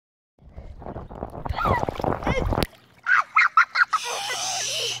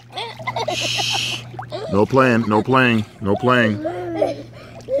No playing, no playing, no playing.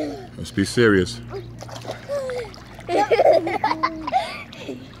 Let's be serious.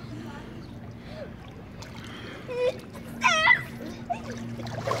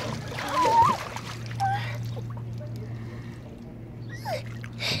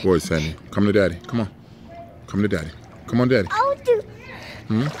 Good boy, Sammy. Come to daddy. Come on. Come to daddy. Come on, daddy.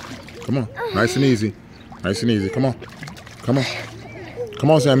 Come on. Nice and easy. Nice and easy. Come on. Come on. Come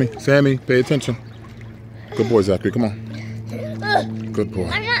on, Sammy. Sammy, pay attention. Good boy, Zachary. Come on. Good boy.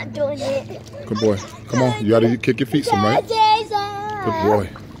 I'm not doing it. Good boy. Come on. You gotta kick your feet some, right? Good boy.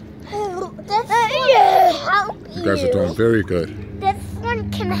 You guys are doing very good. This one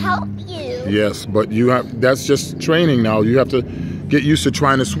can help you. Yes, but you have, that's just training now. You have to get used to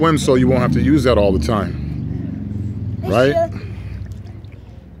trying to swim so you won't have to use that all the time. Right?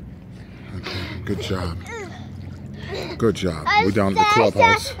 Okay, good job. Good job. We're down at the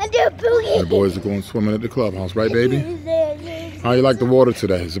clubhouse. The boys are going swimming at the clubhouse, right, baby? How you like the water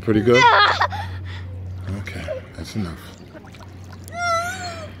today? Is it pretty good? Okay, that's enough.